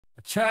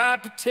I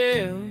tried to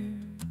tell you,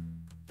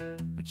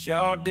 but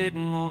y'all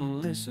didn't want to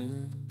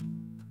listen.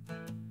 I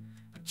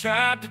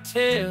tried to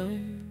tell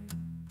you,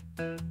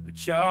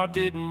 but y'all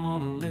didn't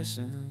want to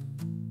listen.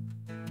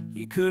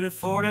 You could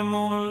afford them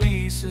Mona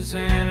Lisas,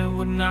 and it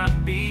would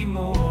not be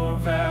more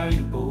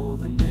valuable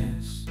than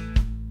this.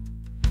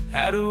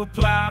 How to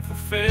apply for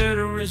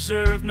Federal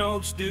Reserve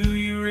notes, do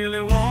you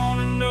really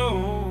want to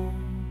know?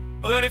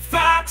 But if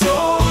I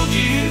told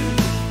you,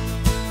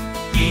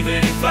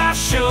 even if I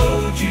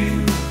showed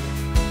you,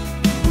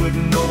 you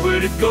wouldn't know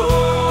where to go.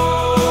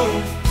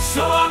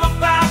 So I'm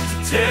about to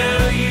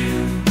tell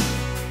you,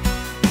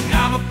 and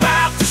I'm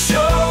about to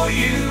show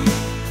you.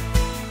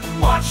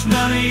 Watch,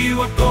 none of you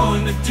are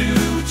going to do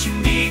what you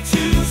need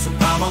to. So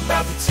I'm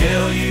about to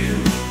tell you,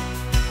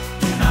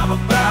 and I'm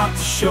about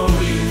to show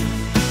you.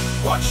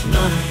 Watch,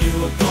 none of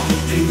you are going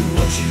to do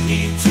what you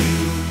need to.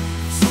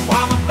 So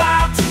I'm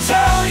about to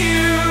tell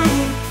you,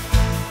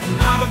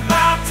 and I'm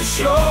about to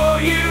show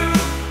you.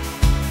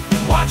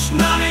 Watch,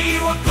 none of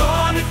you are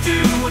going to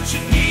do what you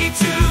need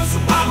to. So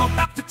I'm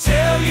about to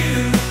tell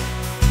you,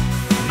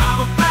 and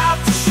I'm about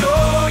to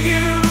show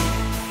you.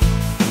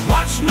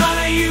 Watch, none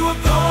of you are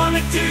going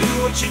to do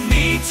what you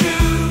need to.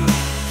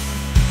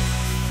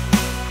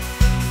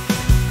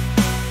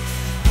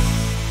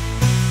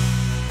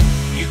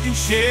 You can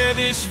share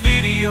this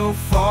video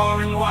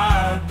far and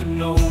wide, but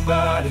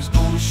nobody's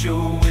gonna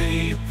show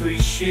any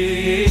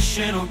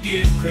appreciation or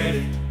give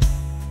credit.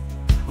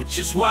 Which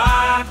is why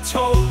I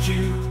told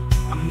you,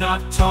 I'm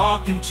not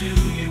talking to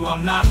you,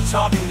 I'm not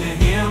talking to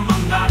him,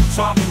 I'm not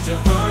talking to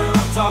her,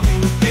 I'm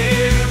talking to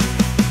them.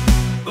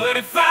 But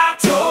if I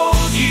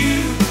told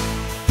you,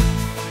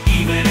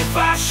 even if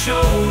I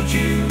showed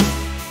you,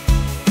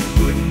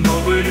 you wouldn't know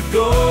where to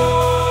go.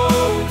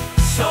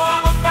 So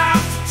I'm about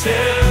to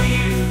tell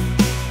you,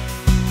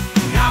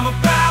 and I'm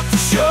about to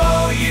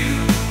show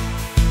you.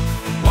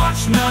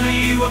 Watch, none of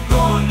you are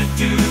going to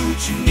do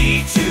what you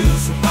need to.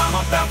 So I'm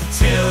about to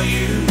tell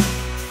you,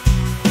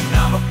 and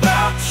I'm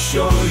about to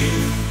show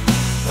you.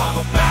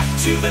 I'm back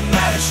to the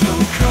National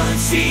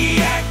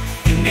Currency Act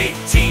in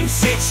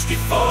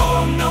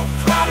 1864. No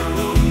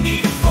collateral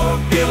needed for a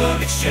bill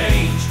of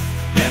exchange.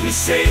 Let me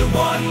say it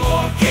one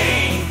more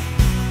again.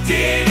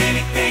 Did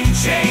anything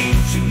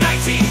change in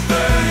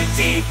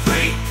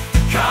 1933?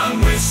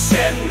 Congress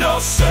said no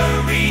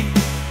sirree.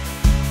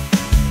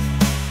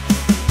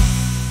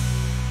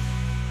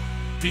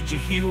 Did you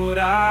hear what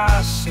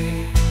I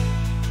said?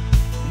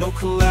 No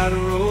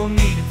collateral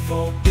needed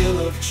for a bill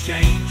of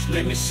exchange.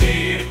 Let me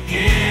say it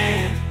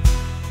again.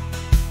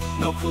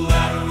 No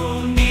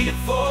collateral needed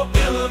for a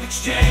bill of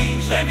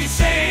exchange. Let me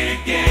say it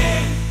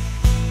again.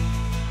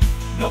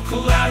 No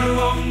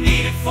collateral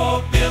needed for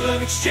a bill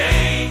of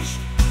exchange.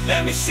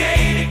 Let me say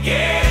it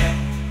again.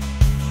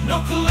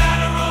 No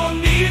collateral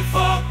needed for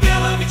a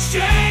bill of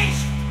exchange.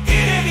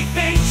 Did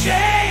anything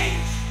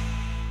change?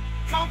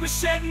 Congress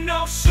said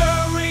no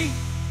sirree.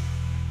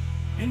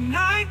 In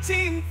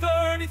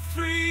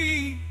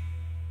 1933,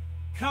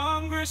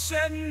 Congress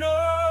said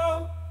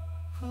no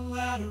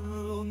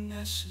collateral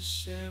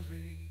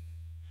necessary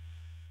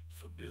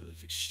for bill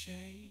of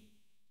exchange.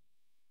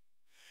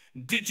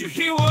 Did you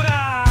hear what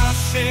I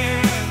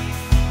said?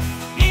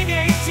 In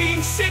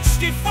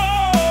 1864,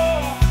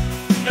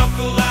 no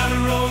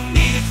collateral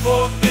needed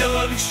for a bill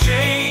of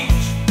exchange.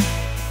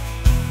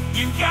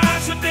 You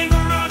guys have been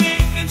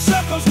running in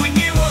circles when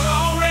you were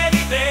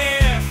already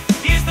there.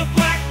 Here's the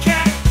black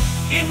cat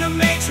in the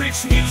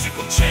Matrix,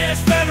 musical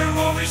chairs,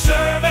 Federal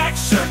Reserve Act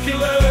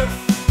circular.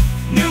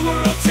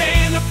 Numeral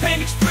 10,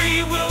 Appendix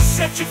 3 will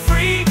set you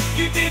free.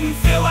 You didn't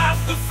fill out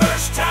the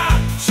first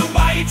time, so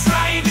why you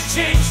trying to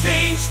change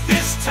things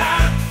this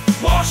time?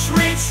 Wash,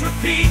 rinse,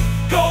 repeat,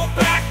 go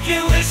back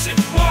and listen.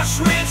 Wash,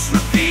 rinse,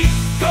 repeat,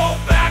 go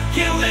back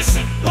and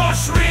listen.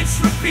 Wash, rinse,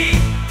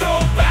 repeat, go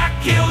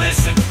back and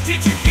listen.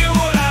 Did you hear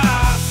what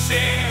I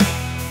said?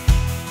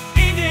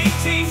 In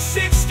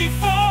 1864,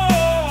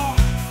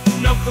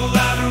 no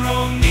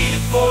collateral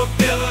needed for a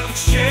bill of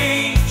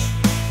exchange.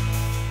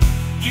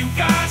 You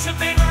guys have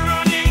been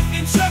running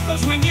in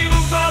circles when you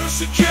thought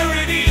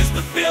security is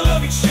the bill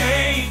of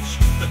exchange.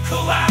 The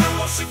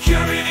collateral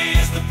security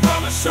is the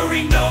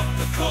promissory note.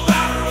 The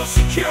collateral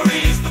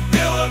security is the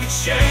bill of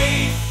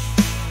exchange.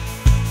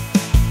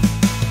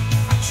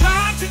 I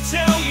tried to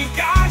tell you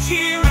guys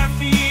year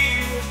after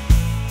year.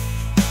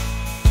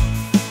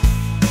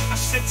 I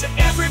said to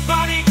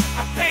everybody,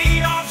 I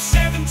paid off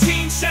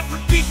 17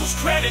 separate people's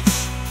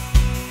credits.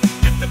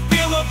 At the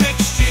bill of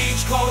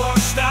exchange, call our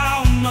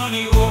style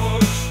money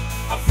wars.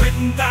 I've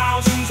written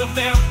thousands of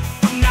them,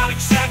 I'm not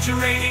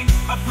exaggerating.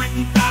 I've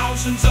written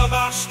thousands of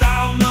our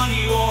style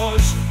money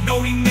wars,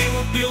 noting they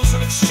were bills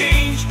of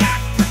exchange,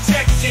 act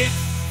protected.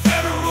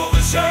 Federal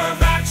Reserve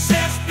Act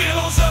says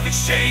bills of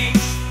exchange.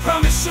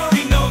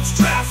 Promissory notes,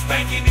 drafts,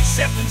 banking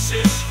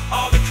acceptances,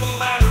 all the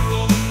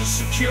collateral and the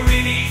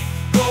security.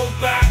 Go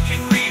back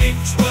and read it,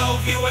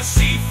 12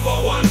 U.S.C.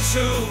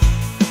 412.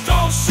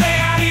 Don't say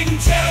I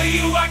didn't tell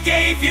you, I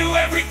gave you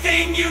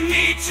everything you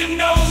need to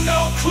know.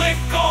 No, click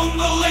on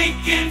the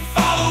link and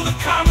follow the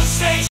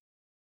conversation.